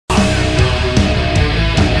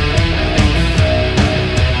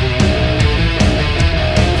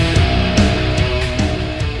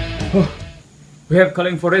We have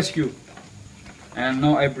calling for rescue. And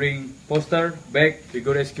now I bring poster back. We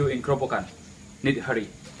go rescue in Keropokan. Need hurry.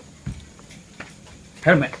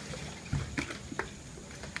 Helmet.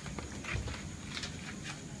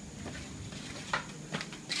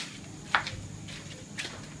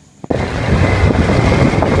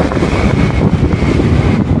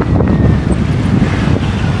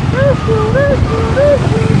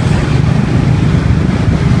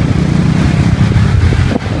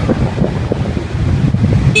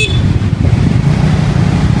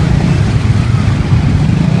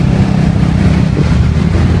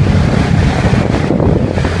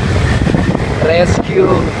 Rescue.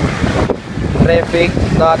 Traffic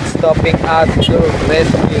not stopping us to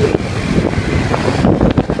rescue.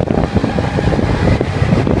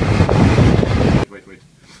 Wait.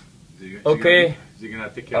 Okay. Is he gonna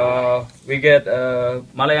take care of We get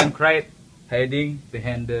Malayan Krait hiding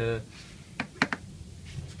behind the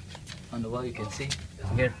on the wall. You can see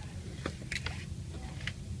here.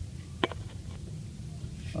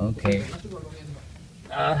 Okay.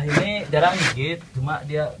 Ini jarang gigit, cuma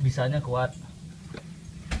dia bisanya kuat.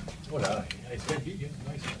 Oh là, it's very big,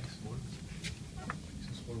 nice, small. It's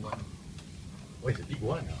a small one. Oh, it's a big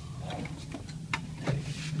one.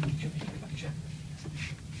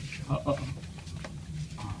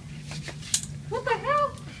 What the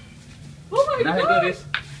hell? Oh my Nah, god! itu Riz.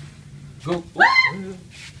 Go.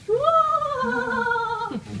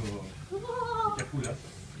 Careful, hein.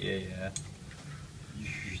 Yeah.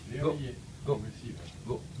 Go. Go.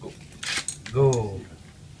 Go.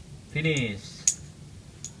 Finish.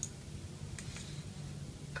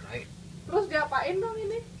 Krait. Terus diapain dong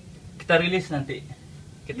ini? Kita release nanti.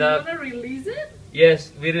 You wanna release it?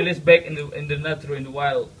 Yes, we release back in the nature, in the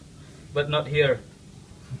wild, but not here.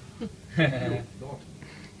 Don't.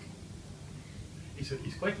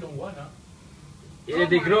 It's quite long one, huh? Yeah,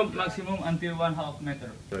 they grow maximum until 1/2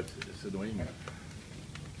 meter. But it's annoying.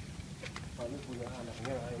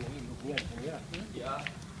 Ya.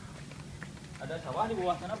 Ada sawah di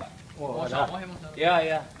bawah sana, Pak. Oh, ada.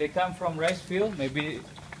 Yeah. They come from rice field. Maybe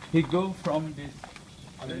he go from this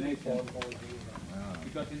destination.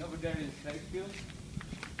 Because over there is rice field.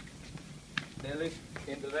 They live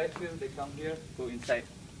in the rice field. They come here, go inside.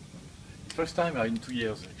 First time in 2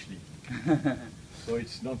 years, actually. So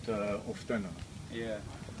it's not often. Yeah.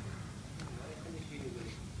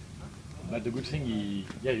 But the good thing,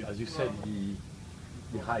 as you said, he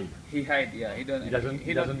hide. He hide. Yeah. He doesn't go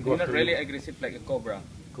He's not after really you. aggressive like a cobra.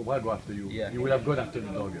 Cobra go after you. Yeah. You will have gone after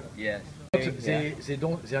the dog. Yes.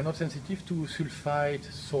 They are not sensitive to sulfite,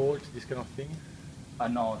 salt, this kind of thing.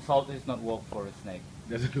 No, salt is not work for a snake.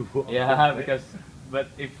 Doesn't work. Yeah, but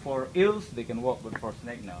if for eels they can work, but for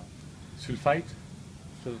snake no. Sulfite.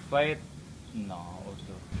 Sulfite, no.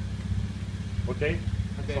 Also. Okay.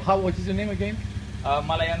 Okay. So what is the name again?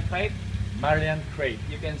 Malayan Krait. Malayan Krait.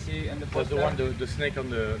 You can see on the Was poster. the one, the snake on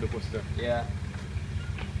the poster. Yeah.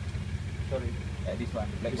 Sorry. This one,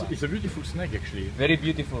 black one. It's a beautiful snake, actually. Very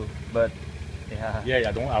beautiful, but yeah. Yeah.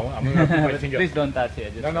 I'm gonna put my finger. Please don't touch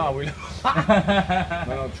it. Just No, I will.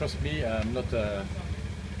 No, trust me. I'm not.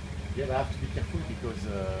 Yeah, but I have to be careful because.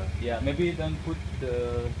 Yeah, maybe don't put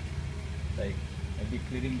the maybe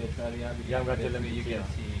clearing this area. Yeah, I'm gonna tell them you to can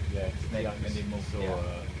clear. see Yeah, snake when they move. So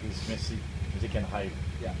it's messy. They can hide.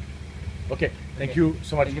 Yeah. Okay. Thank Okay. you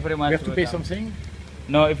so much. Thank you very much. We have to pay Welcome. something.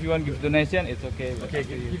 No, if you want to give donation, it's okay. but Okay, up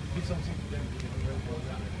to you. give something to them.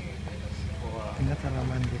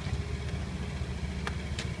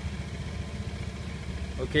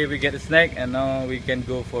 Okay, we get a snake and now we can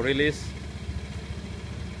go for release.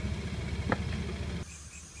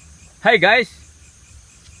 Hi guys,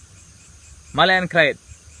 Malayan Krait.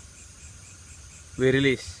 We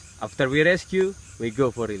release. After we rescue, we go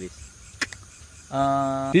for release.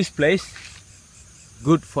 This place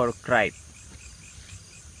good for krait.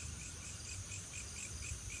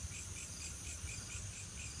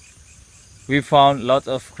 We found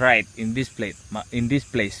lots of krait in this place,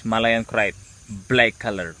 Malayan Krait, black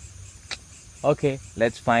color. Okay,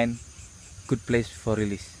 let's find good place for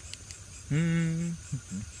release.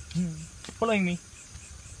 Following me.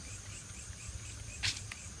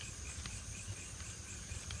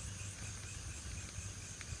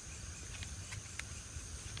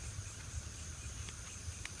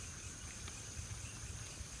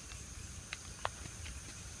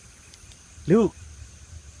 Look,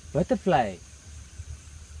 butterfly.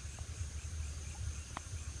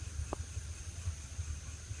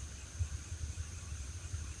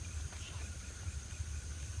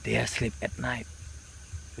 They are asleep at night.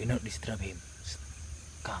 We not disturb him.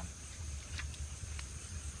 Come.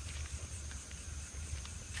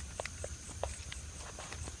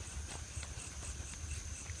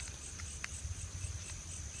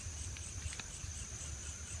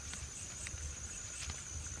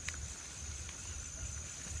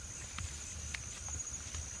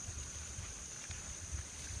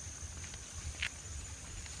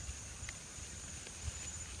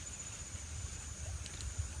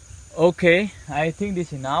 Okay, I think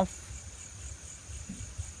this enough.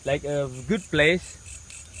 Like a good place.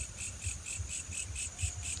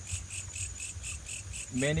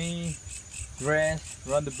 Many grass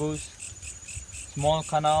around the bush, small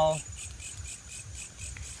canal.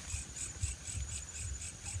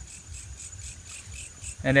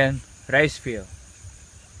 And then rice field.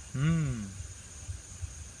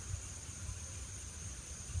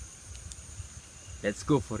 Let's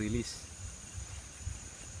go for release.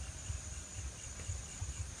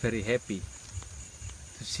 Very happy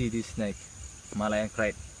to see this snake, Malayan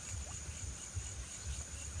Krait.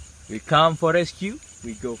 We come for rescue,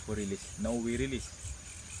 we go for release. Now we release.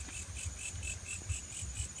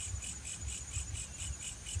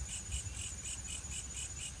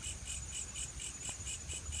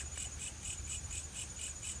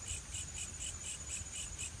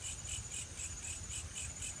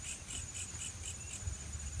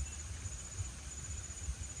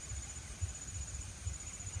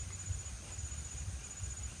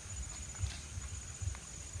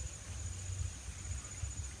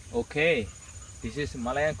 Okay, this is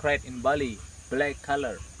Malayan Krait in Bali, black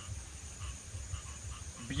color.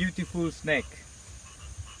 Beautiful snake.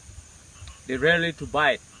 They're rarely to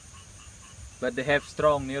bite, but they have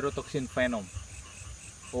strong neurotoxin venom.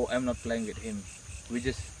 Oh, I'm not playing with him. We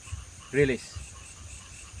just release.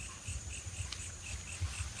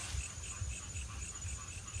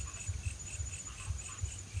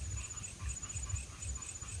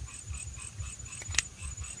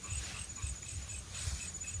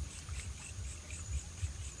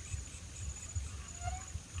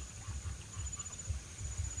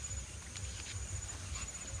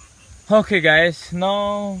 Okay guys,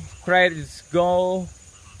 now Krait is go.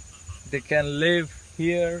 They can live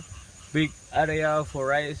here. Big area for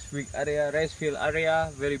rice, rice field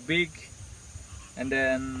area, very big. And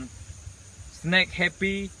then snake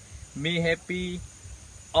happy, me happy,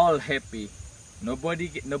 all happy. Nobody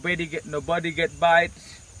get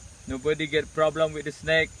bites, nobody get problem with the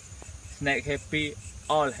snake. Snake happy,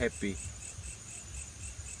 all happy.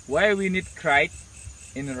 Why we need Krait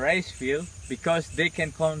in a rice field? Because they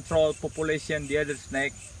can control population the other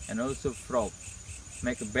snake and also frog,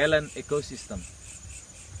 make a balanced ecosystem.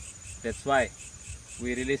 That's why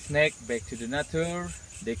we release snake back to the nature.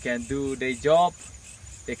 They can do their job,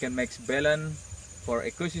 they can make balance for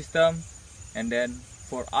ecosystem. And then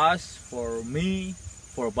for us, for me,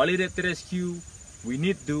 for Bali Reptile Rescue, we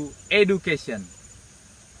need to education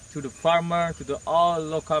to the farmer, to the all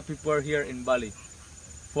local people here in Bali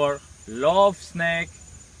for love snake,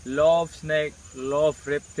 love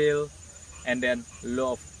reptile, and then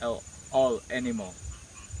love all animal.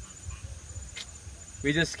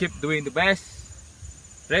 We just keep doing the best.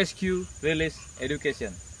 Rescue, release,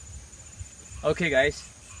 education. Okay guys,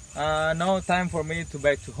 now time for me to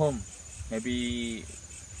back to home. Maybe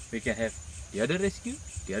we can have the other rescue,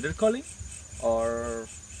 the other calling, or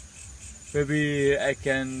maybe I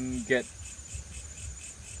can get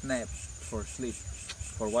nap for sleep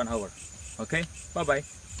for 1 hour. Okay, bye bye.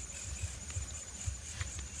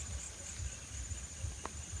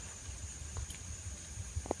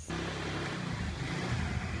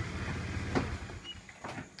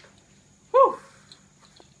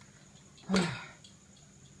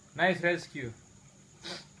 Nice rescue.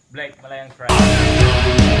 Black Malayan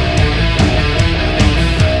Krait.